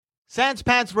Sans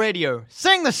Pants Radio.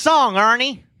 Sing the song,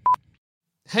 Ernie.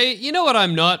 Hey, you know what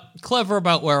I'm not? Clever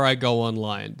about where I go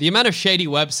online. The amount of shady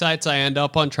websites I end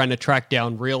up on trying to track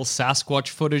down real Sasquatch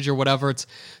footage or whatever, it's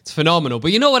phenomenal.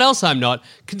 But you know what else I'm not?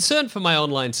 Concerned for my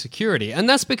online security, and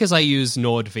that's because I use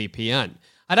NordVPN.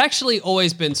 I'd actually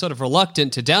always been sort of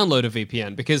reluctant to download a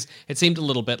VPN because it seemed a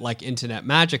little bit like internet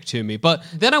magic to me. But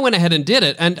then I went ahead and did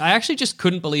it, and I actually just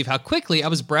couldn't believe how quickly I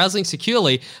was browsing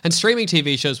securely and streaming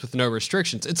TV shows with no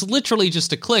restrictions. It's literally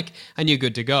just a click and you're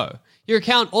good to go. Your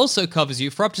account also covers you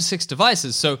for up to 6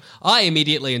 devices, so I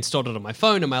immediately installed it on my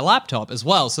phone and my laptop as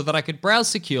well so that I could browse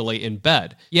securely in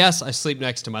bed. Yes, I sleep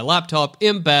next to my laptop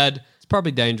in bed. It's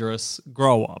probably dangerous.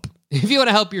 Grow up. If you want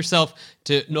to help yourself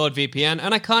to NordVPN,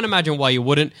 and I can't imagine why you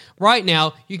wouldn't, right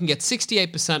now you can get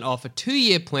 68% off a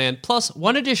 2-year plan plus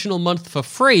 1 additional month for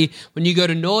free when you go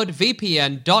to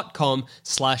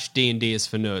nordvpn.com/D&D is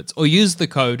for nerds, or use the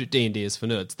code D&D is for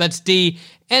nerds. That's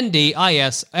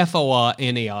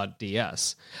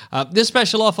DNDISFORNERDS. This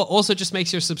special offer also just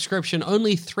makes your subscription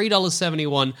only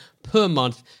 $3.71 per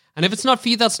month, and if it's not for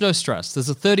you, that's no stress. There's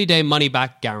a 30-day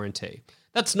money-back guarantee.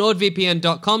 That's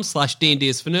nordvpn.com/D&D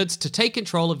is for nerds to take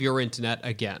control of your internet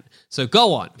again. So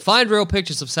go on, find real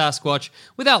pictures of Sasquatch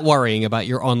without worrying about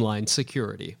your online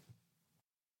security.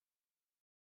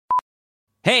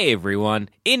 Hey everyone,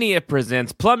 Inia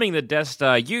presents Plumbing the Death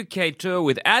Star UK tour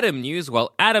with Adam News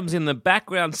while Adam's in the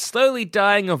background slowly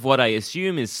dying of what I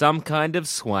assume is some kind of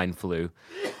swine flu.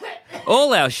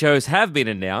 All our shows have been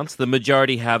announced, the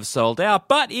majority have sold out,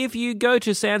 but if you go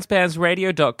to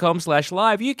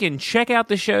sanspansradio.com/live, you can check out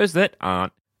the shows that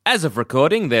aren't. As of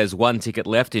recording, there's 1 ticket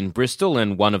left in Bristol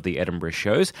and one of the Edinburgh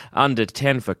shows, under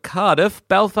 10 for Cardiff,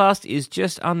 Belfast is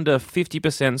just under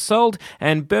 50% sold,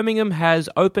 and Birmingham has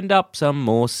opened up some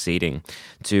more seating.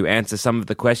 To answer some of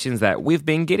the questions that we've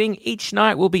been getting, each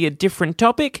night will be a different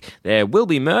topic, there will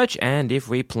be merch, and if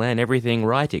we plan everything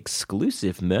right,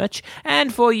 exclusive merch,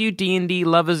 and for you D&D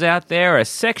lovers out there, a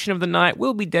section of the night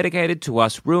will be dedicated to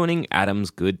us ruining Adam's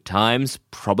good times,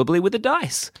 probably with a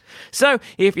dice. So,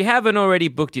 if you haven't already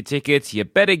booked your tickets, you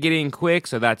better get in quick,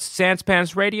 so that's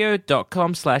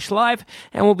sanspantsradio.com/live,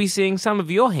 and we'll be seeing some of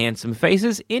your handsome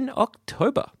faces in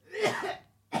October.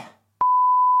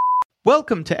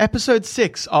 Welcome to episode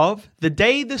 6 of The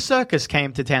Day the Circus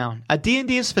Came to Town, a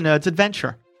D&D is for Nerds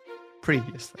adventure.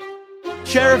 Previously,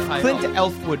 Sheriff Clint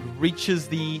Elfwood reaches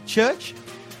the church.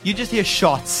 You just hear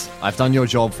shots. I've done your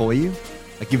job for you.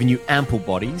 I've given you ample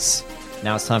bodies.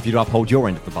 Now it's time for you to uphold your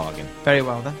end of the bargain. Very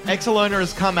well then. Exelona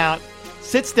has come out,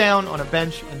 sits down on a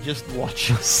bench and just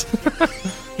watches.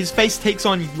 His face takes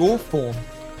on your form,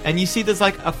 and you see there's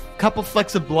like a couple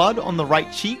flecks of blood on the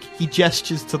right cheek. He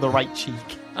gestures to the right cheek.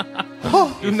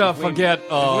 Do not forget,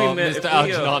 Mr.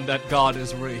 Algernon, that God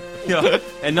is real. Yeah,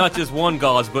 and not just one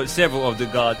god, but several of the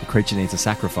gods. The creature needs a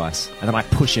sacrifice, and then I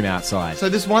push him outside. So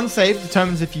this one save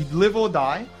determines if you live or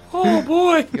die. Oh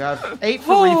boy! You have 8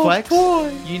 for reflex. Boy.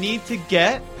 You need to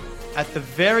get, at the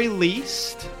very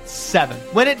least, 7.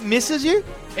 When it misses you,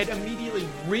 it immediately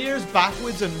rears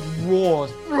backwards and roars.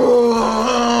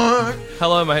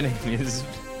 Hello, my name is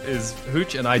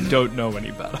Hooch, and I don't know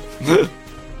any better.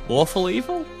 Lawful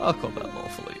evil? I'll call that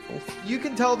lawful evil. You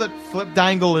can tell that Flip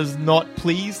Dangle is not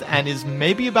pleased and is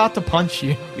maybe about to punch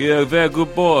you. You're a very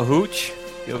good boy, Hooch.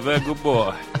 You're a very good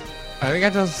boy. I think I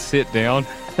just sit down.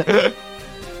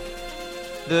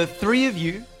 The 3 of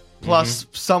you, plus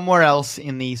somewhere else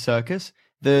in the circus,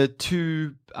 the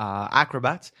 2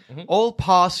 acrobats, all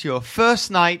pass your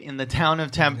first night in the town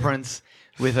of Temperance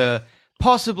with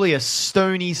possibly a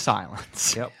stony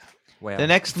silence. Yep. Wow. The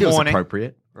next Feels morning,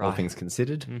 appropriate, all Right. things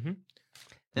considered. the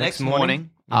next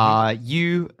morning,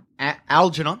 you,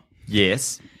 Algernon,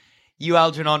 Yes. you,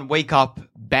 Algernon, wake up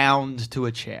bound to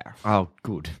a chair. Oh,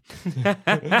 good.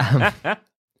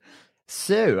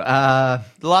 So,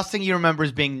 The last thing you remember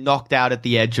is being knocked out at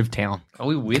the edge of town. Are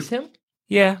we with him?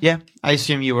 Yeah. Yeah, I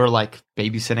assume you were, like,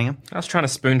 babysitting him. I was trying to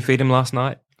spoon feed him last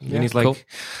night. Yeah, and he's like, cool.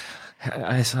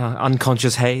 it's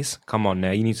unconscious haze. Come on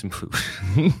now, you need some food.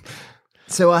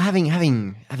 so having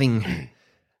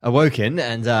awoken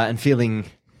and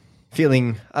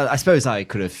feeling, I suppose I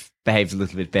could have behaved a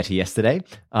little bit better yesterday.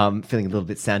 Feeling a little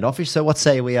bit standoffish. So what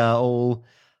say we all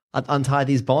untie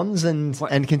these bonds and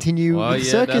continue with the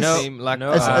circus? That seemed like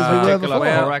as we were before.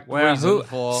 correct reason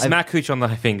for... Smack Hooch on the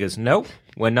fingers. Nope,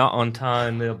 we're not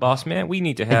untying the boss man. We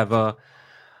need to have I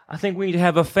think we need to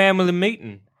have a family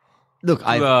meeting. Look,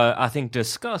 I think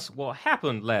discuss what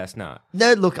happened last night.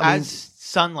 no, look, I mean, As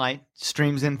sunlight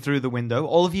streams in through the window,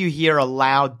 all of you hear a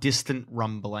loud, distant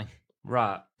rumbling.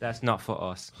 Right, that's not for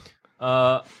us.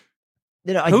 Hooch,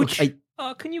 Hooch,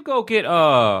 can you go get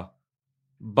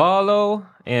Barlow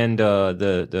and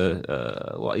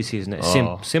what is his name?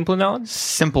 Simplanon?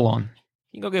 Simple on.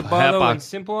 You go get Barlow and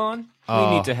Simplanon? We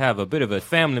need to have a bit of a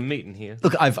family meeting here.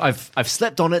 Look, I've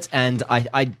slept on it, and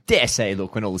I dare say,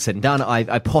 look, when all is said and done,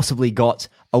 I possibly got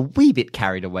a wee bit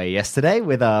carried away yesterday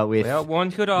with Well,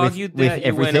 one could argue that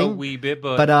you went a wee bit,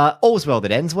 but all's well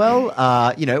that ends well.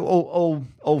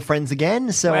 All friends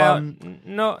again. So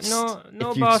no, if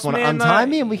you boss just want to man, untie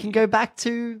me, and we can go back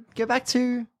to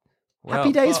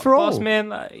happy days for all. Boss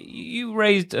man, you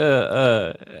raised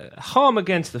harm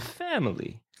against the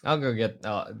family. I'll go get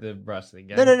the rest of the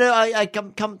game. No. I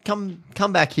come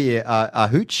back here,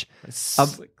 Hooch. Yes,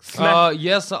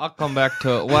 I'll come back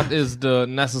to what is the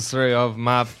necessary of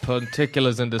my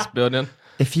particulars in this building.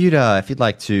 If you'd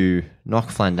like to knock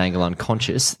Flandangle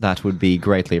unconscious, that would be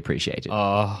greatly appreciated.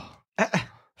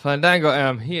 Fandango,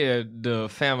 I'm here, the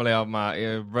family of my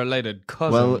related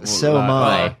cousin. Well, so am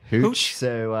I, Hooch.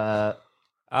 So,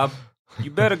 you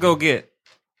better go get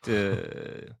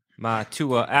my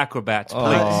two acrobats,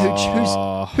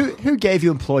 please. Hooch, who gave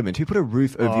you employment? Who put a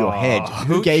roof over your head?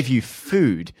 Who gave you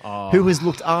food? Who has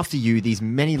looked after you these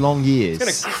many long years?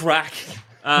 It's gonna crack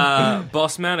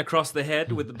boss man across the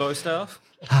head with the bow staff.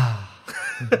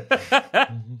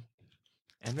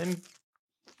 And then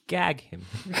gag him.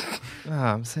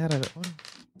 I'm sad at it.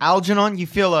 Algernon, you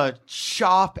feel a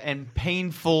sharp and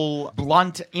painful,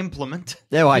 blunt implement.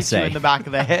 There I hit say. you in the back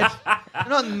of the head. You're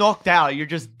not knocked out. You're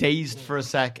just dazed for a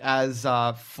sec as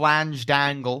Flange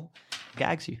Dangle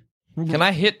gags you. Can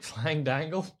I hit Flying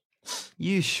Dangle?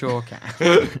 You sure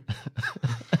can.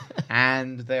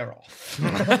 And they're off.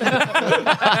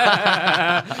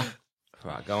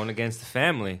 Right, going against the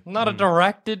family. Not a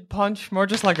directed punch, more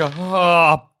just like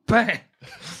a bang,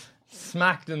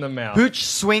 smacked in the mouth. Hooch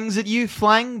swings at you,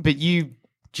 Flang, but you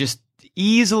just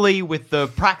easily, with the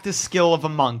practice skill of a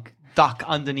monk, duck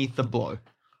underneath the blow.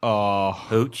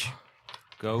 Hooch,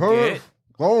 go get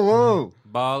Barlow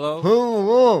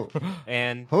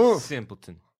and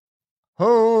Simpleton.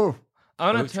 I'm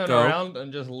gonna Hooch, turn go. around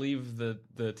and just leave the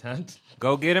tent.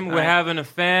 Go get him. We're having a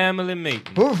family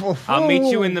meeting. I'll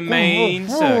meet you in the main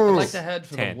circus. I'd like to head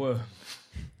for Tent. the worm.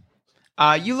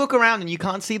 You look around and you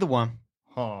can't see the worm.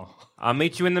 I'll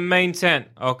meet you in the main tent,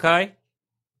 okay?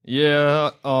 Yeah,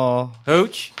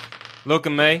 Hooch, look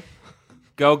at me.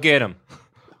 Go get him.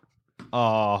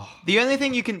 The only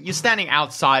thing you're standing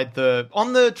outside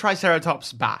on the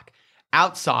Triceratops' back,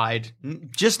 outside,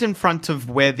 just in front of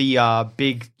where the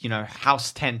big,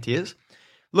 house tent is,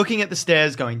 looking at the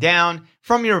stairs going down,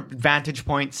 from your vantage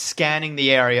point, scanning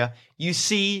the area, you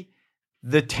see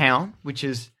the town, which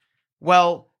is,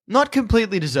 well, not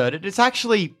completely deserted. It's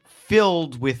actually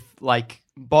filled with,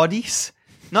 bodies.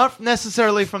 Not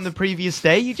necessarily from the previous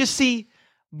day. You just see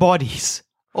bodies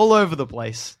all over the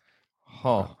place.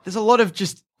 There's a lot of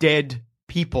just dead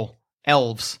people,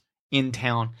 elves, in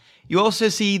town. You also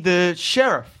see the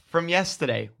sheriff from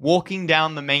yesterday walking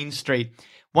down the main street,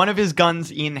 one of his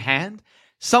guns in hand.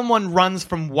 Someone runs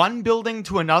from one building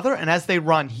to another, and as they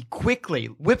run, he quickly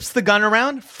whips the gun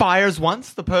around, fires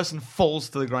once, the person falls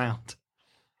to the ground.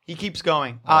 He keeps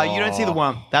going. You don't see the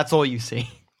worm. That's all you see.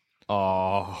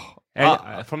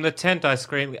 And from the tent, I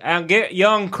scream, "And get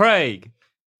young Craig."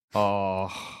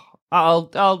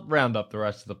 I'll round up the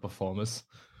rest of the performers.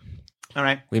 All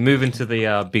right. We move into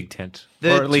the big tent,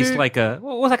 The or at least two- do we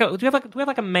have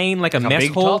like a main, like a mess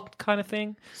big hall top? kind of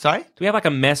thing? Sorry? Do we have like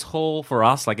a mess hall for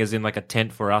us, like as in like a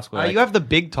tent for us? Where You have the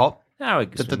big top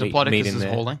that that the Diplodocus is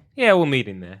holding. Yeah, we'll meet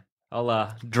in there.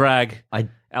 I'll drag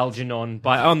Algernon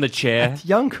on the chair.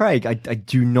 Young Craig, I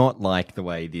do not like the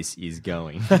way this is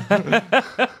going.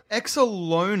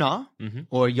 Exolona,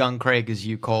 or Young Craig as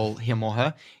you call him or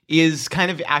her, is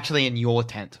kind of actually in your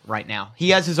tent right now. He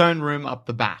has his own room up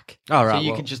the back. All right, So you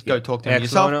well, can just go talk to him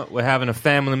yourself. Exolona, we're having a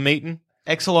family meeting.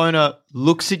 Exolona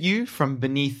looks at you from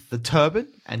beneath the turban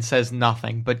and says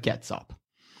nothing, but gets up.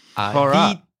 All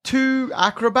right. The two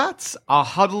acrobats are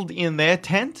huddled in their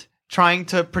tent, trying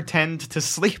to pretend to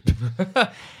sleep.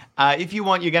 If you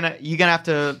want, you're gonna have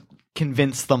to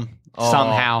convince them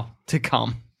somehow to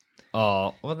come.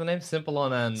 What are the names?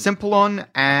 Simpleon and... Simpleon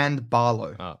and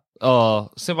Barlow.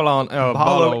 Simpleon...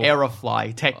 Barlow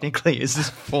Aerofly, technically, is his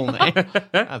full name.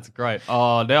 That's great. They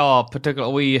are particular.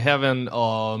 We having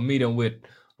a meeting with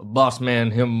boss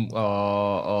man. Him,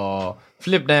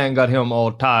 Flip Dan got him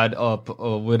all tied up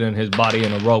within his body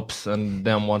in the ropes, and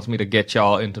then wants me to get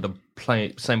y'all into the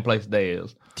same place they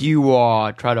is. Do you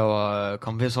try to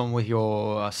convince them with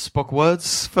your spook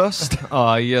words first?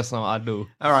 Yes, I do.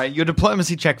 All right, your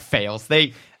diplomacy check fails.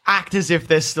 They act as if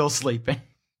they're still sleeping.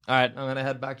 All right, I'm gonna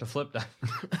head back to Flip Dan.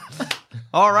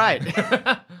 All right.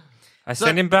 I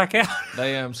send him back out.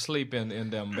 They am sleeping in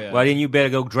them beds. Well, then you better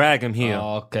go drag him here.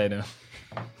 Oh, okay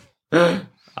then.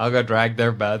 I'll go drag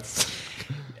their beds.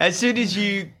 As soon as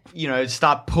you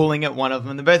start pulling at one of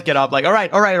them, they both get up like, all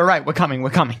right, we're coming.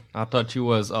 I thought you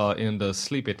was in the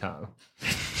sleepy time.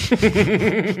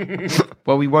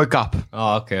 Well, we woke up.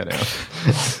 Oh, okay then.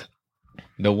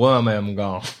 The worm am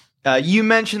gone. You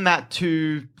mentioned that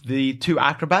to the two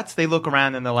acrobats. They look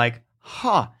around and they're like,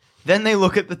 huh. Then they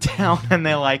look at the town and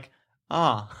they're like,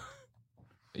 ah.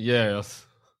 Yes.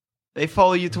 They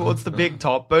follow you towards the big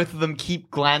top. Both of them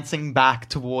keep glancing back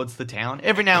towards the town.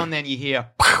 Every now and then you hear,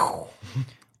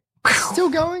 Still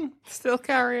going? Still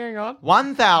carrying on.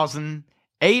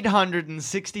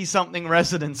 1,860-something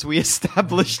residents we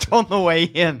established on the way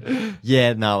in.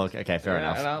 Yeah, no, look, okay, fair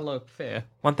enough. And I look fair.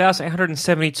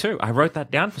 1,872. I wrote that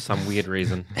down for some weird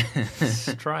reason.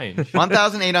 Strange.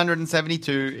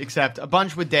 1,872, except a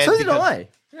bunch were dead. So did because- I.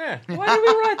 Yeah. Why did we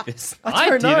write this? I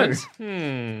don't know.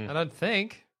 didn't. I don't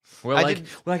think. Well, I like,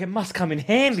 did- it must come in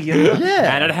handy.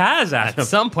 Yeah. And it has, Adam. At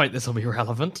some point, this will be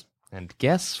relevant. And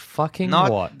guess fucking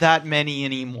Not what? that many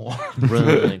anymore.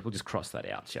 Right. We'll just cross that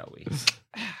out, shall we?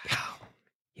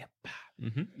 Yep.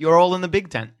 You're all in the big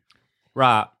tent.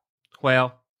 Right.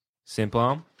 Well,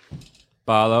 Simplon,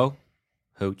 Barlow,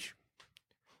 Hooch.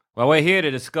 Well, we're here to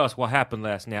discuss what happened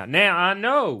last night. Now, I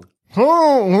know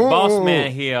Boss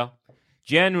Man here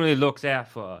generally looks out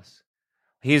for us.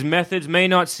 His methods may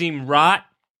not seem right,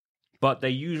 but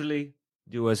they usually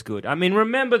do us good. I mean,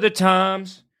 remember the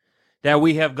times that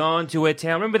we have gone to a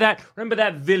town? Remember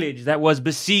that village that was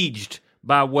besieged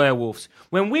by werewolves?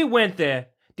 When we went there,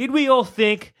 did we all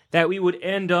think that we would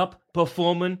end up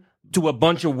performing to a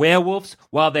bunch of werewolves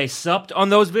while they supped on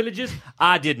those villages?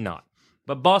 I did not.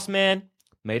 But Boss Man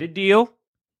made a deal,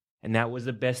 and that was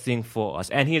the best thing for us.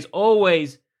 And he has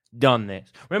always done this.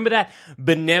 Remember that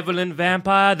benevolent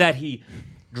vampire that he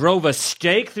drove a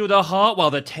stake through the heart while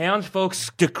the townsfolk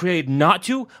decreed not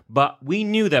to? But we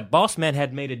knew that Boss Man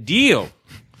had made a deal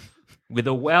with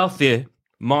a wealthy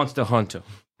monster hunter.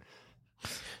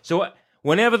 So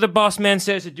whenever the Boss Man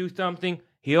says to do something,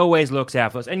 he always looks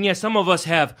out for us. And yes, some of us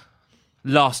have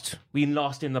lost. We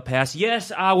lost in the past.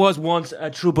 Yes, I was once a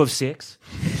troop of 6.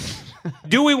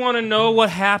 Do we want to know what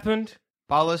happened?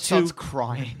 Barlow starts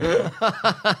crying.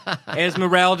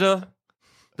 Esmeralda,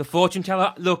 the fortune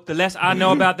teller. Look, the less I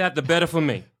know about that, the better for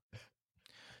me.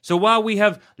 So while we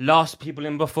have lost people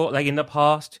in the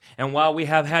past, and while we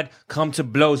have had come to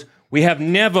blows, we have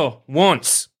never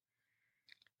once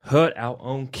hurt our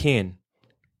own kin,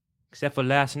 except for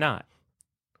last night.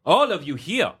 All of you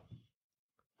here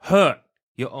hurt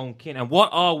your own kin. And what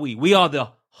are we? We are the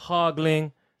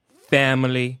Hogling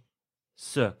Family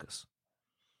Circus.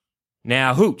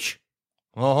 Now, Hooch.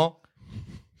 Uh-huh.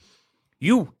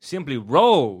 You simply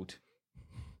rolled,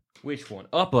 which one?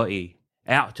 Upper E,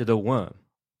 out to the worm.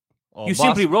 You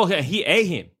simply rolled him. He ate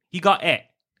him. He got ate.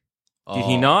 Did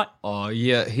he not? Oh,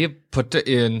 yeah. He put it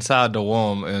inside the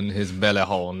worm in his belly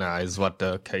hole now is what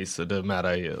the case of the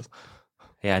matter is.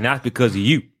 Yeah, not because of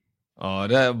you.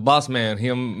 That Boss Man,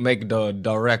 him make the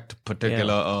direct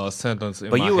particular sentence in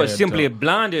But my you were head, simply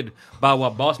blinded by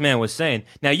what Boss Man was saying.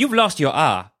 Now, you've lost your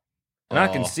eye, and I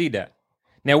can Oh. see that.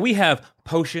 Now, we have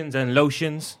potions and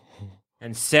lotions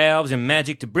and salves and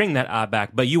magic to bring that eye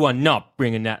back, but you are not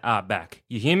bringing that eye back.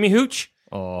 You hear me, Hooch?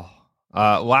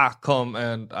 Why come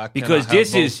and I Because cannot have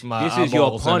this is both my your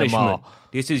eyeballs punishment. anymore?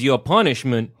 This is your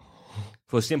punishment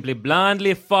for simply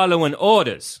blindly following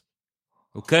orders.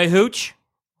 Okay, Hooch?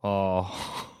 How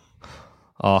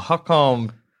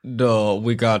come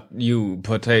we got you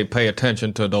pay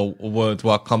attention to the words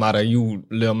what come out of you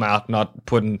little mouth, not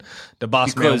putting the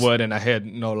Boss Man Because- word in the head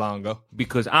no longer?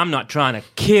 Because I'm not trying to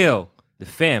kill the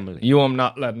family. You am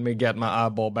not letting me get my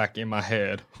eyeball back in my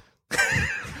head.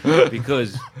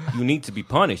 Because you need to be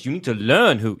punished. You need to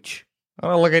learn, Hooch. I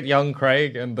want to look at young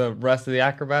Craig and the rest of the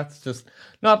acrobats, just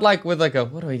not like with like a,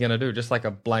 what are we going to do? Just like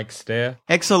a blank stare.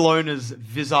 Exalona's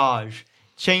visage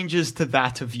changes to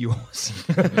that of yours.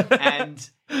 And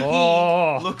he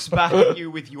looks back at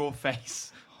you with your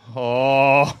face.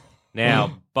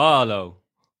 Now, Barlow.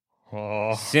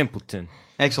 Simpleton.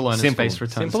 Exalona's face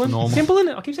returns to normal. Simpleton?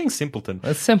 I keep saying simpleton.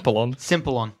 That's simple on.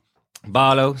 Simple on.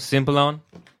 Barlow, Simplon.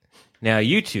 Now,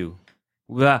 you two,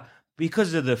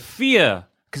 because of the fear,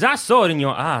 because I saw it in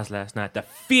your eyes last night, the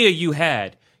fear you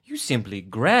had, you simply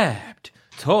grabbed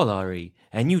Tolari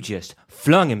and you just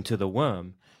flung him to the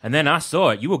worm. And then I saw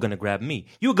it. You were going to grab me.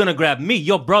 You were going to grab me,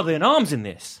 your brother in arms in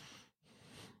this.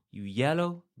 You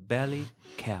yellow-bellied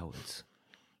cowards.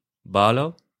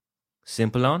 Barlow,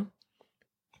 Simplon,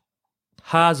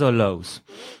 highs or lows?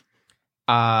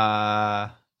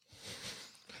 Highs.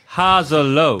 highs or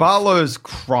lows? Barlow's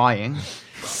crying.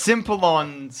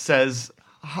 Simpleon says,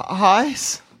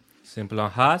 highs? Simple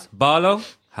on highs. Barlow,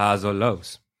 highs or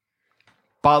lows?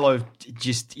 Barlow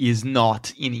just is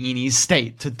not in any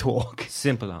state to talk.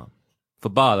 Simple on. For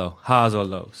Barlow, highs or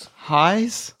lows?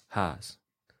 Highs? Highs.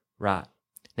 Right.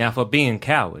 Now, for being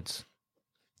cowards,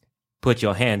 put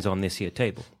your hands on this here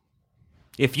table.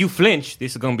 If you flinch,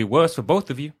 this is going to be worse for both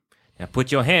of you. Now,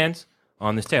 put your hands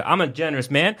on this table. I'm a generous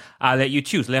man. I'll let you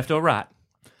choose left or right.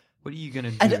 What are you going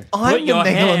to do? And I'm the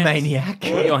megalomaniac.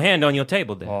 Put your hand on your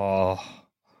table then. Whoa.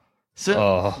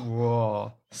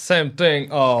 Same thing.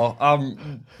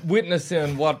 I'm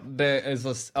witnessing what there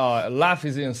is life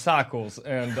is in cycles,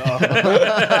 and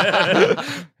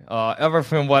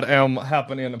everything what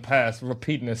happened in the past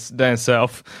repeating its damn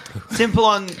self.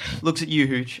 Simpleon looks at you,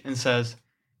 Hooch, and says,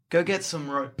 go get some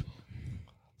rope.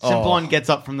 Simpleon gets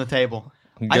up from the table.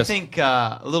 I think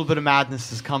a little bit of madness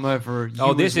has come over you.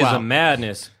 Oh, this as well. is a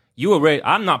madness. You are ready.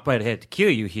 I'm not prepared to kill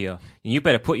you here. And you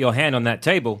better put your hand on that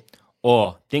table,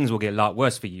 or things will get a lot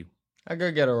worse for you. I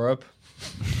go get a rope.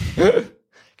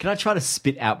 Can I try to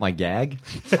spit out my gag?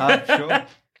 Sure.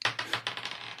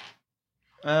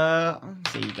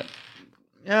 Let's see.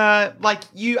 Like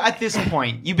you, at this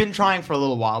point, you've been trying for a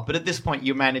little while, but at this point,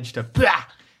 you managed to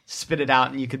spit it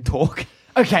out, and you can talk.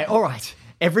 Okay, all right.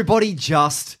 Everybody,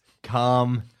 just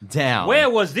calm down. Where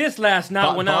was this last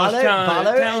night when I was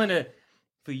Barlow? telling it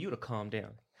for you to calm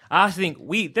down? I think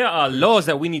there are laws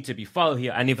that we need to be followed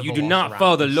here, and if you do not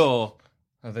follow the law,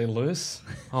 Are they loose?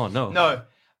 oh no, No.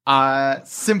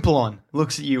 Simpleon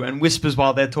looks at you and whispers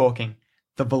while they're talking,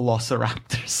 the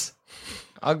Velociraptors.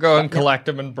 I'll go and collect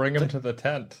them and bring them to the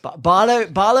tent.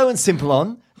 Barlow and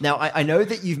Simpleon, now I know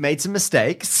that you've made some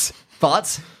mistakes,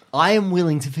 but I am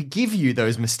willing to forgive you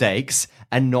those mistakes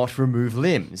and not remove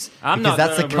limbs. I'm because not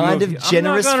that's the gonna kind remove of you- I'm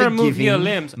generous, not gonna remove your forgiving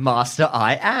limbs. master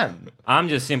I am. I'm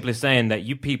just simply saying that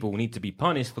you people need to be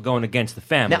punished for going against the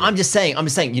family. Now, I'm just saying,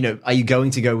 you know, are you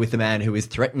going to go with the man who is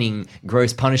threatening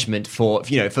gross punishment for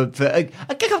a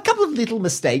couple of little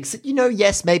mistakes that, you know,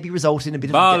 yes, maybe result in a bit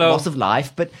of Barlow, loss of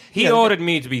life, but he you know, ordered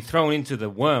me to be thrown into the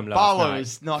worm last Barlow night.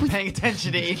 is not paying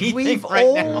attention to anything We've right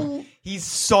all- now. He's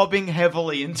sobbing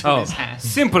heavily into Oh, his hands.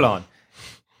 Simple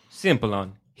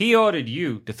on. He ordered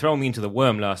you to throw me into the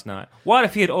worm last night. What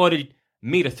if he had ordered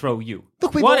me to throw you?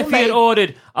 Look, we've what all if he had made-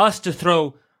 ordered us to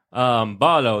throw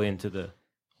Barlow into the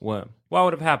worm? What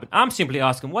would have happened? I'm simply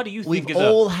asking, what do you think We've is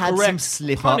all a had correct some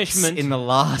slip-ups punishment? in the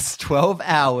last 12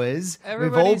 hours. We've all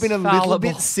Everybody's been a little fallible.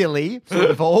 bit silly. So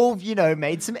we've all, you know,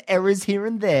 made some errors here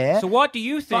and there. So what do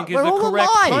you think But is we're the all correct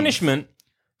alive. punishment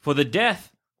for the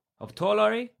death of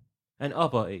Tolari and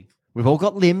Upper E? We've all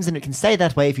got limbs, and it can stay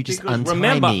that way if you just Because untie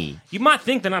remember, me. you might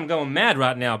think that I'm going mad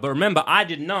right now, but remember, I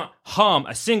did not harm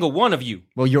a single one of you.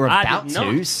 Well, you're I about did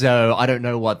to, not. so I don't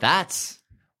know what that's.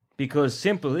 Because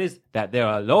simple is that there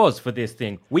are laws for this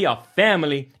thing. We are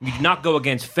family. You do not go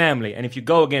against family. And if you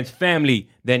go against family,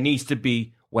 there needs to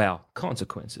be, well,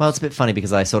 consequences. Well, it's a bit funny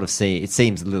because I sort of see, it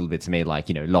seems a little bit to me like,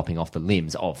 you know, lopping off the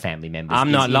limbs of family members.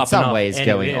 I'm not is in lopping some off ways any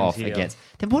going limbs off here. against.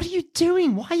 Then what are you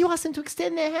doing? Why are you asking them to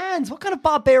extend their hands? What kind of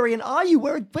barbarian are you?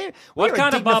 We're what a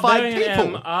kind of dignified barbarian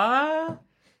people. am I,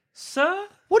 sir?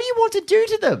 What do you want to do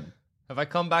to them? Have I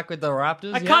come back with the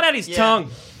raptors I yet? cut out his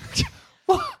tongue.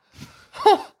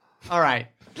 All right.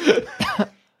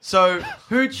 So,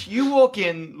 Hooch, you walk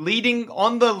in, leading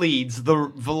on the leads, the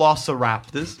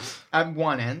Velociraptors at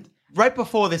one end. Right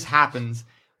before this happens,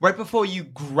 right before you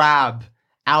grab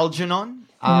Algernon,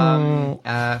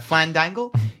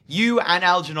 Flandangle, you and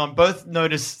Algernon both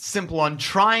notice Simplon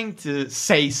trying to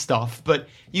say stuff, but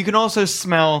you can also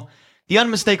smell the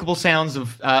unmistakable smells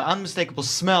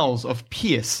of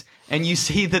Pierce. And you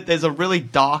see that there's a really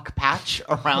dark patch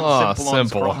around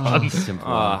Simplon's crotch.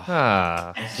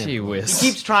 Gee whiz. He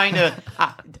keeps trying to.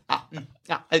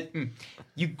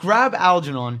 You grab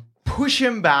Algernon, push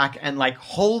him back, and like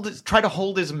try to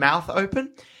hold his mouth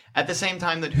open. At the same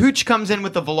time that Hooch comes in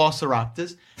with the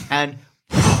Velociraptors, and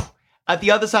at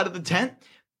the other side of the tent,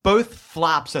 both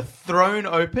flaps are thrown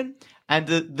open, and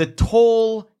the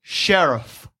tall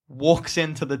sheriff walks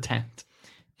into the tent.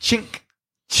 Chink,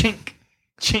 chink,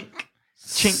 chink,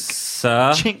 chink,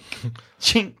 Sir? chink,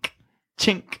 chink,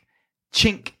 chink,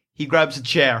 chink. He grabs a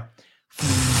chair,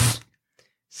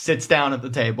 sits down at the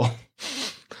table.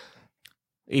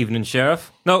 Evening,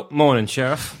 Sheriff. No, morning,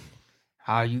 Sheriff.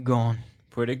 How you going?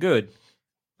 Pretty good.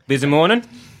 Busy morning?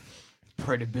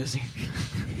 Pretty busy.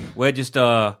 We're just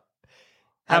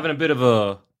having a bit of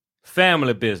a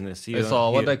family business here. It's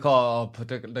what they call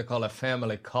they call a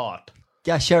family court.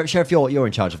 Yeah, Sheriff, you're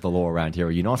in charge of the law around here,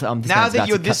 are you not? Now that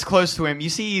you're this close to him, you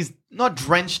see he's not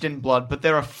drenched in blood, but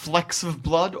there are flecks of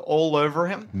blood all over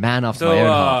him. Man after So, my own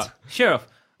heart. Sheriff,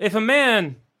 if a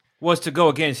man was to go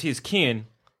against his kin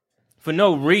for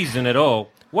no reason at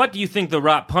all, what do you think the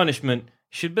right punishment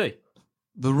should be?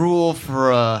 The rule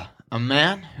for a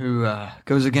man who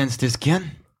goes against his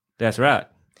kin. That's right.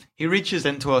 He reaches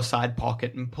into a side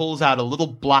pocket and pulls out a little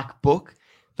black book.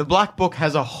 The black book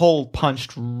has a hole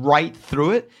punched right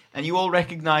through it, and you all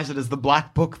recognize it as the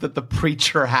black book that the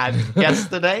preacher had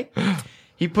yesterday.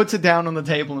 He puts it down on the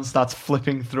table and starts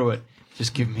flipping through it.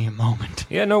 Just give me a moment.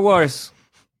 Yeah, no worries.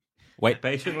 Wait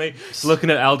patiently, looking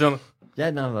at Aldon.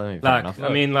 Yeah, no, fair Like, enough. I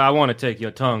mean, I want to take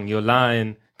your tongue, your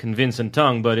lying, convincing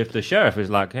tongue, but if the sheriff is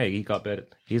like, hey, he got better,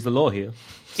 he's the law here.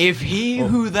 If he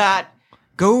who that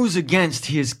goes against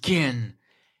his kin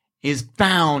is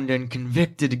found and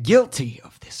convicted guilty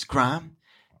of this crime,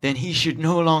 then he should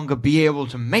no longer be able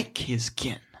to make his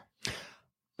kin.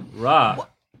 Right.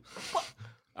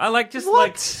 I like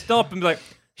stop and be like,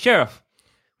 Sheriff,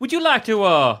 would you like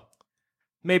to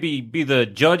maybe be the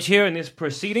judge here in these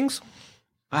proceedings?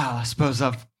 Well, I suppose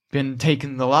I've been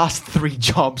taking the last 3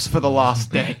 jobs for the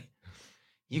last day.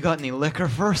 You got any liquor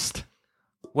first?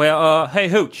 Well, hey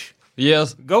Hooch,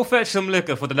 Yes. go fetch some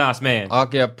liquor for the nice man.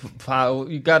 Okay,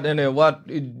 you got any? What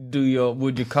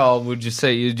would you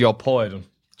say is your poison?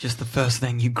 Just the first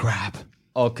thing you grab.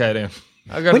 Okay then.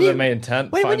 I got the main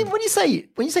tent. When you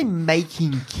say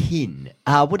making kin,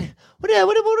 what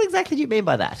exactly do you mean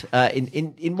by that?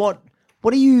 In what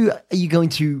are you going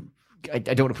to? I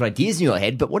don't want to put ideas in your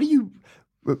head, but what are you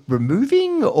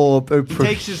removing or He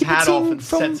takes his hat off and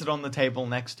from, sets it on the table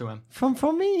next to him.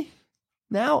 from me?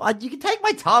 Now you can take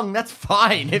my tongue. That's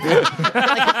fine. If you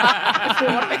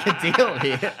want to make a deal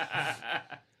here.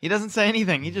 He doesn't say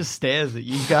anything. He just stares at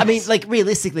you guys. I mean, like,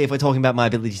 realistically, if we're talking about my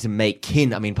ability to make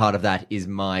kin, I mean, part of that is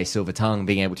my silver tongue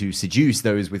being able to seduce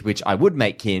those with which I would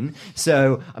make kin.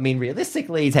 So, I mean,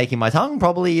 realistically, taking my tongue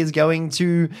probably is going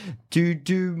to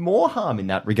do more harm in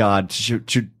that regard.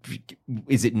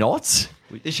 Is it not?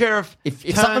 the sheriff. I'm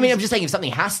just saying, if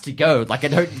something has to go, like,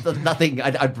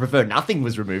 I'd prefer nothing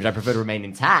was removed. I prefer to remain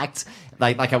intact.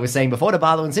 Like I was saying before to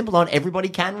Barlow and Simplon, everybody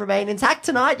can remain intact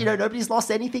tonight. You know, nobody's lost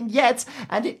anything yet,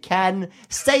 and it can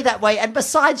stay that way. And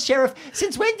besides, Sheriff,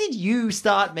 since when did you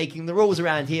start making the rules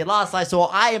around here? Last I saw,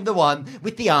 I am the one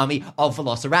with the army of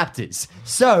velociraptors.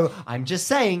 So, I'm just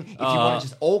saying, if you want to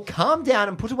just all calm down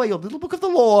and put away your little book of the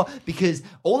law, because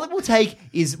all it will take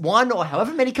is one or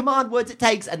however many command words it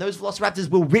takes, and those velociraptors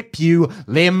will rip you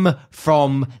limb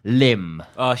from limb.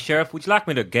 Sheriff, would you like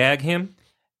me to gag him?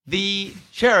 The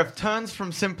sheriff turns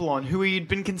from Simplon, who he'd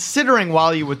been considering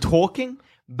while you were talking,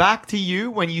 back to you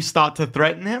when you start to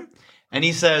threaten him, and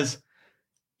he says,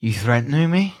 "You threatening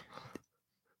me?"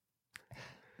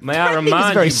 May I Threatening is a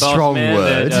remind very you, boss strong man,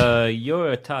 word. that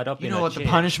you're tied up You in know a what the chair.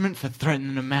 punishment for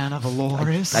threatening a man of the law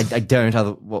is? I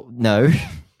don't. No.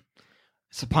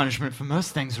 It's a punishment for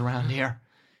most things around here.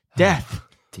 Death.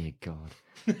 Dear God.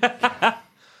 I'm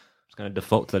just going to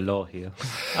default to the law here.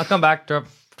 I'll come back, drop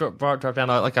down,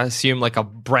 like I assume, like a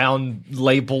brown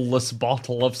label-less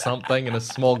bottle of something in a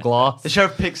small glass. The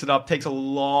sheriff picks it up, takes a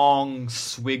long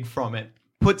swig from it,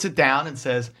 puts it down, and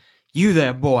says, "You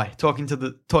there, boy," talking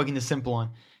to Simplon.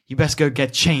 "You best go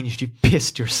get changed. You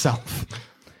pissed yourself."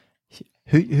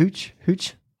 Hooch?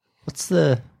 What's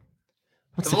the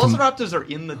Velociraptors are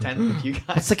in the tent with you guys.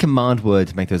 what's the command word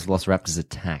to make those velociraptors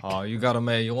attack? Oh, you got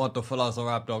a you want the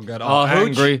velociraptor get Oh, Hooch,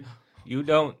 angry. You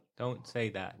don't say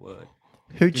that word.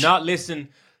 Hooch? Do not listen.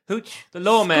 Hooch, the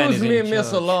lawman is Excuse me, in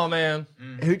Mr. charge. Lawman.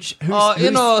 Hooch?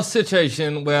 In a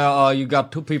situation where you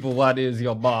got two people, what is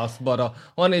your boss, but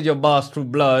one is your boss through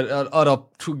blood, other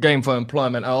through game for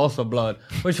employment, also blood.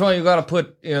 Which one you gotta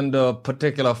put in the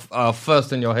particular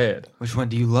first in your head? Which one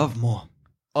do you love more?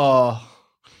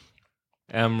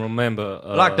 Remember,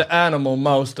 Like the animal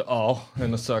most of all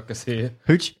in the circus here.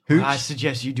 Hooch? I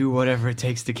suggest you do whatever it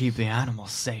takes to keep the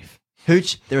animals safe.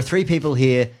 Hooch, there are 3 people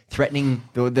here threatening,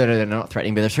 they're not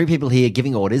threatening, but there are 3 people here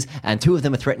giving orders, and 2 of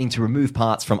them are threatening to remove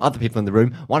parts from other people in the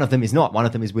room. One of them is not. One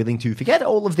of them is willing to forget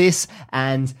all of this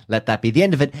and let that be the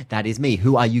end of it. That is me.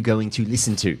 Who are you going to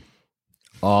listen to?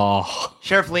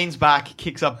 Sheriff leans back,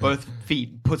 kicks up both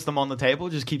feet, puts them on the table,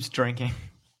 just keeps drinking.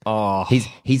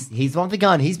 He's on the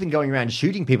gun. He's been going around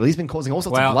shooting people. He's been causing all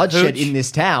sorts of Well, bloodshed Hooch. in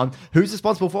this town. Who's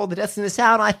responsible for all the deaths in this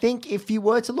town? I think if you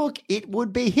were to look, it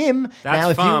would be him. That's now,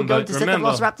 if you fine, were going but to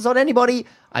remember- set the velociraptors on anybody,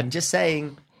 I'm just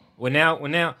saying. Well,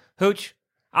 now, Hooch,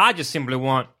 I just simply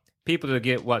want people to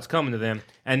get what's coming to them.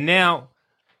 And now,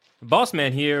 Boss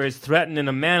man here is threatening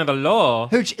a man of the law.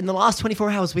 Hooch, in the last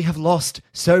 24 hours, we have lost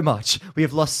so much. We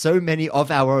have lost so many of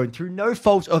our own through no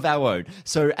fault of our own.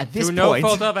 So at this Through no point,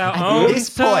 fault of our at own, this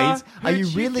sir? point, are you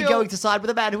Hooch, you really feel- going to side with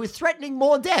a man who is threatening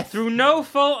more death? Through no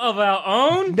fault of our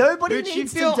own? Nobody Hooch, you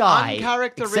needs feel to die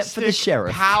uncharacteristic except for the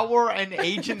sheriff. power and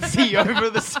agency over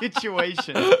the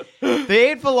situation. The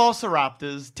 8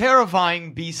 velociraptors,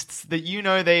 terrifying beasts that you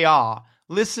know they are,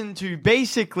 listen to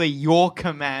basically your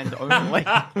command only.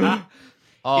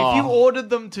 If you ordered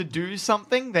them to do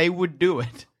something, they would do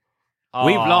it.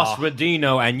 We've lost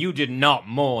Radino, and you did not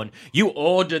mourn. You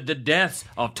ordered the deaths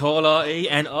of Taller E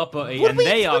and Upper E, and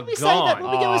they are would we say that? gone.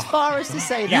 Would we go as far as to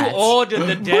say You that? ordered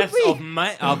the deaths we? of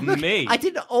me. I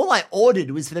didn't. All I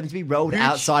ordered was for them to be rolled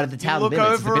outside of the town You look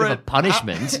limits. It's a over bit of a at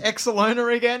punishment.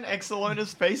 Exolona again.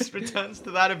 Exolona's face returns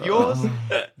to that of yours.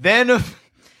 Then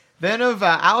of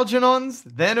Algernon's.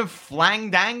 Then of Flang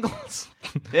Dangles.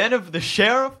 Then of the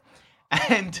sheriff.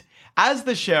 And as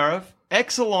the sheriff,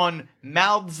 Exelon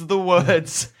mouths the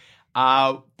words,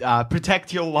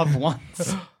 protect your loved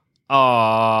ones.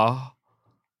 I'd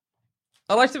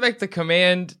like to make the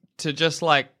command to just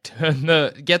like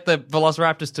get the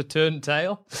velociraptors to turn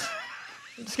tail.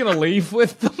 I'm just gonna leave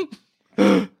with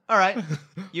them. All right.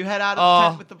 You head out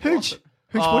of the tent with the Hooch,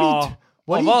 velociraptor.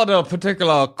 Of all the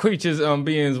particular creatures and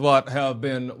beings what have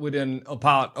been within a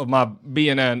part of my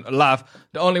being and life,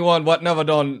 the only one what never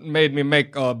done made me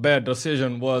make a bad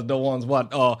decision was the ones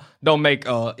what don't make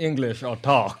English or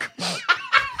talk.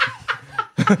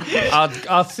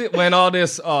 I'll sit when all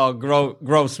this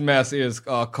gross mess is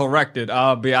corrected.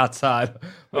 I'll be outside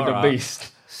with the right.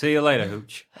 beast. See you later,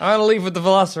 Hooch. I'm gonna leave with the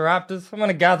velociraptors. I'm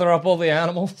gonna gather up all the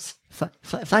animals.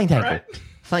 Flying Dangle.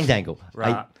 Flying Dangle.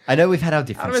 Right. I know we've had our I mean,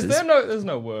 differences. there's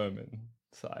no worm in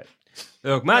sight.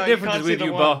 Look, my No, you differences can't see with the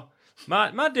you, one.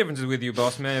 boss. My differences with you,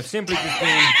 boss man, have simply just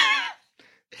been.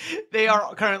 They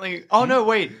are currently... Oh, no,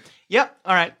 wait. Yep.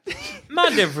 All right. My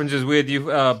differences with you,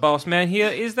 boss man, here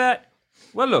is that.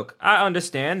 Well, look, I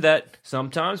understand that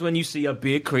sometimes when you see a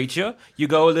big creature, you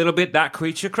go a little bit that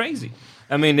creature crazy.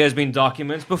 I mean, there's been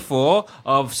documents before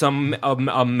of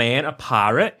a man, a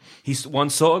pirate. He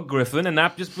once saw a griffin, and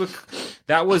that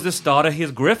was the start of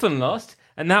his griffin lust,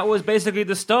 and that was basically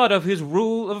the start of his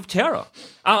rule of terror.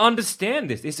 I understand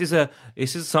this. This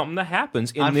is something that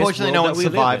happens in Unfortunately, this no world one that we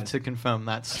live survived in. to confirm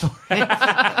that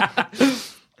story.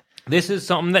 This is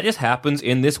something that just happens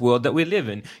in this world that we live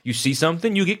in. You see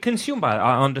something, you get consumed by it.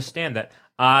 I understand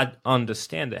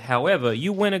that. However,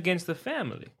 you went against the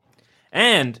family,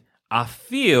 and I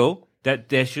feel that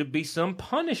there should be some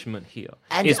punishment here.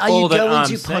 And is are all you that going I'm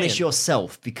to punish saying.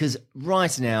 yourself? Because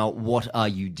right now, what are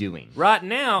you doing? Right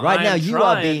now, Right I now, am you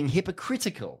trying. are being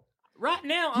hypocritical. Right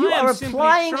now, You I am are simply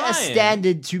applying a trying.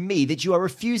 standard to me that you are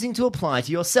refusing to apply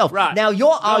to yourself. Right. Now,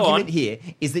 your Go argument on. here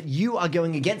is that you are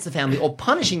going against the family or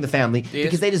punishing the family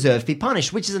because they deserve to be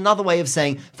punished, which is another way of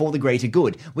saying for the greater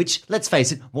good, which, let's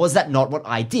face it, was that not what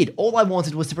I did? All I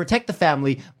wanted was to protect the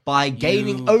family by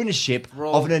gaining ownership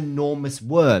of an enormous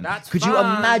worm. That's Could you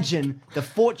fine. imagine the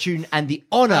fortune and the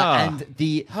honor and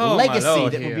the Oh, my legacy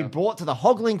Lord, that would be here. brought to the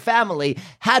Hoggling family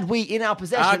had we in our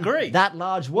possession I agree. that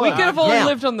large worm? We could have only Now,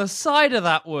 lived on the side of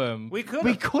that worm. We could.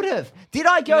 we could have. Did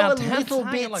I go Now, a Ted's little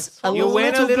hanging bit? like You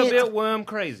went a little bit bit worm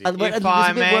crazy. a little If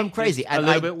I bit may, worm crazy. a And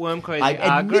little bit worm crazy. I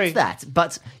I admit agree. that,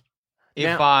 but If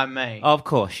Now- I may. Of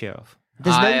course, Sheriff.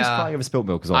 there's no I, use crying over spilt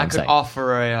milk, is all I I'm could saying.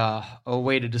 offer a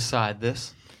way to decide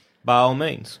this. By all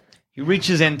means. He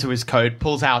reaches into his coat,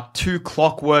 pulls out 2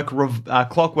 clockwork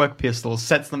pistols,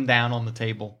 sets them down on the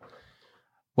table.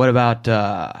 What about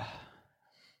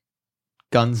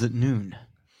guns at noon?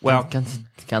 Well,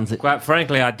 Guns at... quite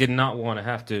frankly, I did not want to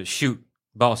have to shoot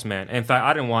Boss Man. In fact,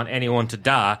 I didn't want anyone to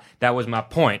die. That was my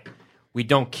point. We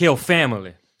don't kill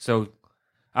family. So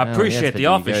I appreciate the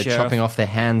offer, Sheriff. chopping off their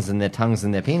hands and their tongues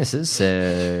and their penises.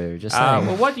 So just saying.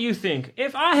 Well, what do you think?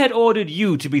 If I had ordered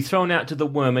you to be thrown out to the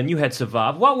worm and you had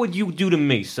survived, what would you do to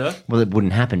me, sir? Well, it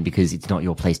wouldn't happen because it's not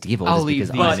your place to give orders I'll leave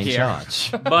because these I'm in here.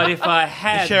 charge. But if I The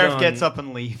had sheriff done- gets up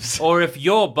and leaves. Or if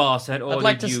your boss had ordered I'd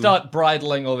like to you... start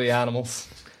bridling all the animals.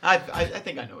 I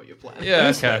think I know what you're planning.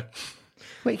 Yeah, okay.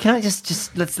 Wait, can I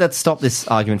just let's stop this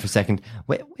argument for a second.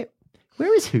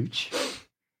 Where is Hooch?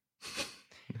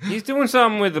 He's doing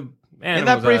something with the animals, In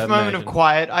that brief I moment of imagine.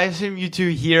 quiet, I assume you two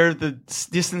hear the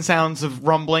distant sounds of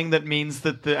rumbling that means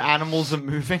that the animals are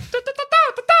moving.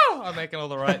 I'm making all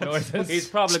the right noises. He's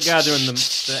probably gathering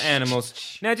the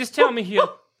animals. Now, just tell me here.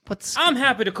 What's I'm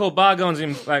happy to call bygones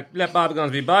and let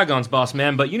bygones be bygones, boss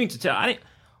man. But you need to tell.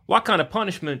 What kind of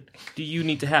punishment do you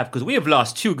need to have? Because we have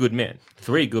lost 2 good men.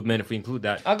 3 good men if we include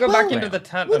that. I'll go back into the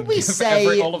tent Would and we give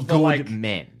say all of the good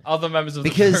men? other members of the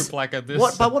Because group like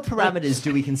this. by what parameters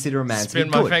do we consider a man to be Spin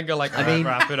my good? finger like I mean,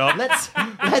 wrap it up.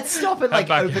 let's stop and like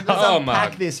back open. up. Let's Oh my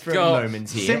unpack this for God. a moment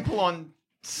here. Simplon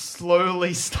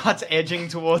slowly starts edging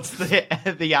towards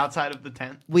the outside of the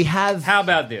tent. We have. How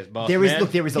about this, boss There is man?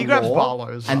 look. There is a He grabs law, Barlow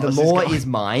as well and the as he's law going. is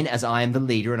mine, as I am the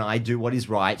leader, and I do what is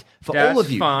right for That's all of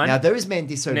you. fine. Now, those men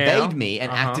disobeyed Now, me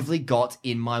and actively got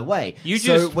in my way. You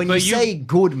so just- when but you you- say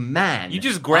good man, you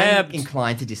just grabbed- I'm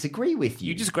inclined to disagree with you.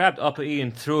 You just grabbed Upper E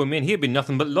and threw him in. He'd be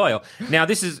nothing but loyal. Now,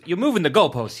 you're moving the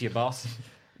goalposts here, boss.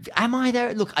 Am I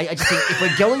there? Look, I just think if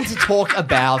we're going to talk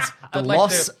about the I'd like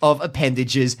loss to- of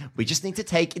appendages, we just need to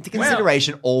take into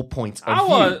consideration all points of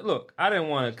view. I didn't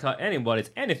want to cut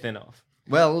anything off.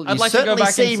 Well, I'd you like to go certainly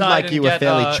back seemed inside like and you were get,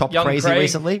 fairly chop young crazy Craig,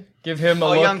 recently. Give him a Oh,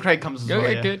 look. young Craig comes as well.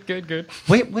 Okay, Yeah. good.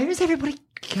 Where is everybody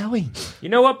going? You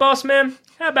know what, boss man?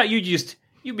 How about you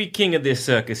be king of this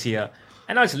circus here,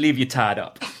 and I'll just leave you tied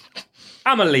up.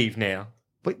 I'ma leave now.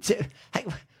 Wait,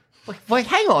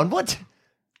 hang on. What?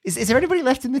 Is there anybody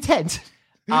left in the tent?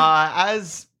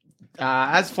 As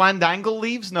Flandangle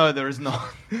leaves, no, there is not.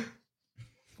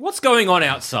 What's going on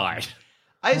outside?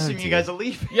 I assume you dear. guys are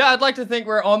leaving. Yeah, I'd like to think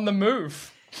we're on the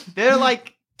move. They're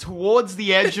like towards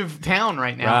the edge of town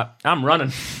right now. Right, I'm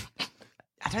running.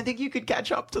 I don't think you could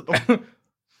catch up to them.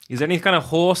 Is there any kind of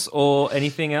horse or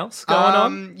anything else going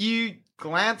on? You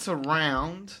glance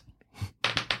around.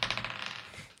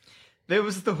 There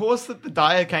was the horse that the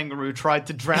dire kangaroo tried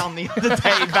to drown the other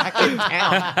day back in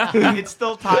town. It's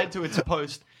still tied to its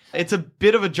post. It's a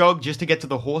bit of a jog just to get to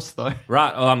the horse, though.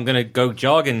 Right, I'm gonna go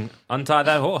jog and untie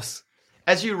that horse.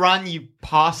 As you run, you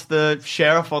pass the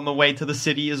sheriff on the way to the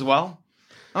city as well.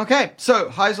 Okay, so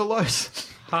highs or lows?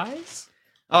 Highs?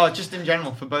 Oh, just in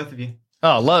general for both of you.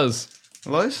 Oh, lows.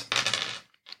 Lows?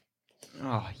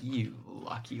 Oh, you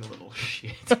lucky little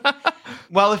shit.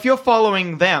 Well, if you're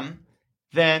following them,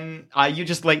 then are you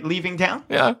just like leaving town?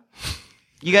 Yeah.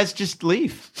 You guys just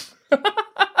leave.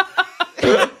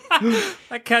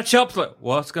 I catch up. Like,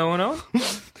 what's going on?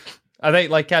 Are they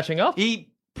like catching up?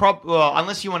 Well,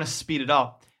 unless you want to speed it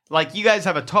up. Like, you guys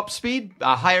have a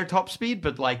higher top speed,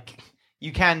 but like,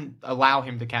 you can allow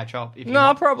him to catch up. If you No,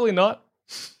 want. probably not.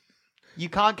 You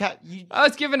can't catch. I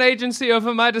was given agency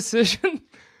over my decision.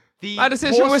 The My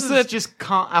decision was horses that- just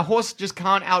can't. A horse just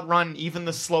can't outrun even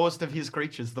the slowest of his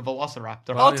creatures, the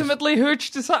Velociraptor. Ultimately, Hooch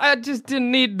decided I just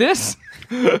didn't need this.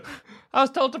 I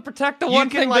was told to protect the You one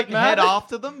can thing like that mattered. head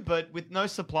after them, but with no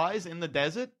supplies in the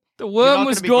desert, The you're worm not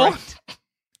was gonna be gone. great.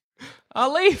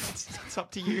 I'll leave. It's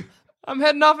up to you. I'm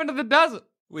heading off into the desert.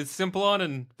 With Simplon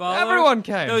and Barlow? Everyone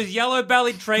came. Those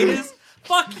yellow-bellied traitors?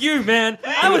 Fuck you, man.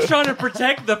 I was trying to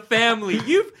protect the family.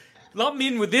 You've lumped me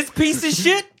in with this piece of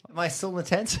shit? Am I still in the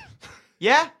tent?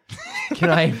 Yeah. Can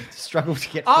I struggle to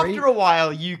get free? After a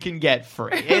while, you can get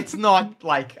free. It's not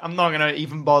like I'm not gonna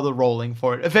even bother rolling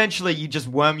for it. Eventually, you just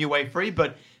worm your way free.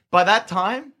 But by that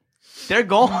time, they're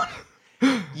gone.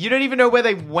 You don't even know where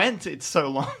they went. It's so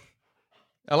long.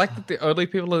 I like that the only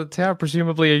people in the town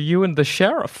presumably are you and the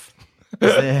sheriff.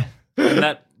 Is there-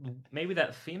 And maybe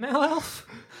that female elf?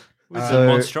 With So- the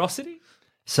monstrosity?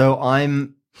 So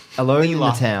I'm alone in the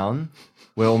Lila. town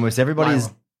where almost everybody is.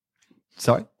 Lila.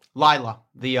 Sorry? Lila,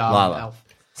 the Lila. elf.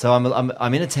 So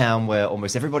I'm in a town where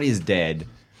almost everybody is dead.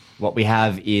 What we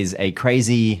have is a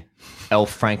crazy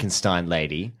elf Frankenstein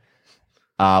lady.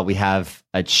 We have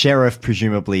a sheriff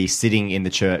presumably sitting in the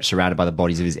church surrounded by the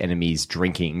bodies of his enemies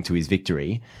drinking to his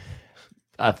victory.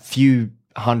 A few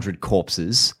hundred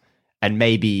corpses and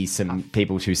maybe some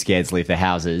people too scared to leave their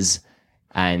houses.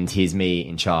 And here's me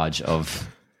in charge of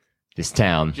this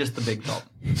town. Just the big top.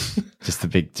 Just the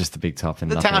big top and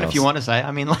The nothing town, else. if you want to say.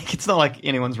 I mean, like, it's not like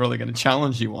anyone's really going to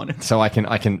challenge you on it. So I can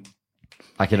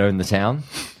own the town.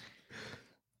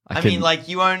 I mean, like,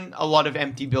 you own a lot of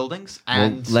empty buildings,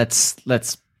 and well,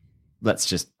 let's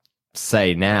just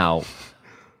say now,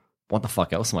 what the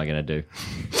fuck else am I gonna do?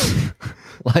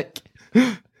 Like,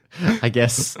 I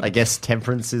guess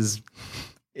temperance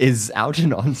is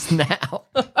Algernon's now.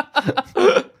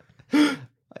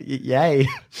 Yay!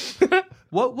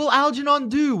 what will Algernon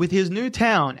do with his new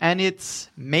town and its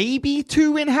maybe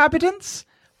 2 inhabitants?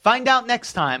 Find out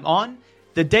next time on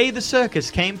The Day the Circus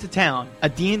Came to Town, a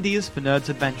D&D is for Nerds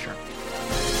adventure.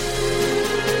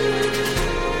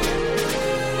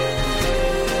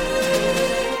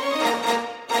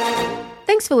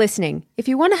 Thanks for listening. If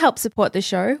you want to help support the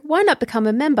show, why not become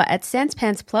a member at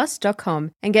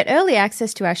sanspantsplus.com and get early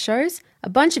access to our shows, a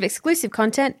bunch of exclusive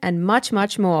content, and much,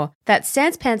 much more. That's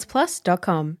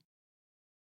sanspantsplus.com.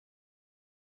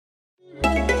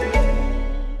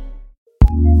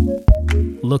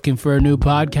 Looking for a new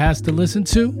podcast to listen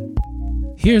to?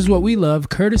 Here's what we love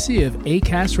courtesy of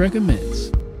Acast Recommends.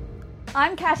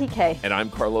 I'm Katty Kay. And I'm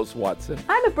Carlos Watson.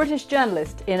 I'm a British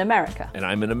journalist in America. And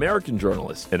I'm an American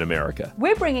journalist in America.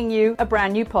 We're bringing you a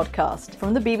brand new podcast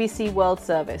from the BBC World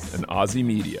Service. And Aussie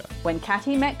Media. When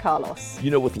Katty Met Carlos. You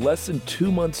know, with less than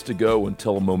 2 months to go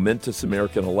until a momentous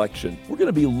American election, we're going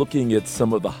to be looking at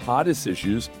some of the hottest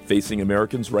issues facing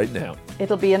Americans right now.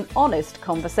 It'll be an honest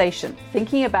conversation,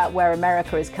 thinking about where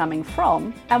America is coming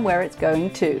from and where it's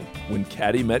going to. When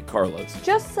Katty Met Carlos.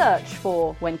 Just search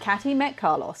for When Katty Met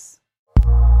Carlos.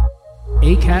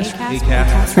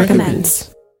 Acast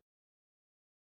recommends.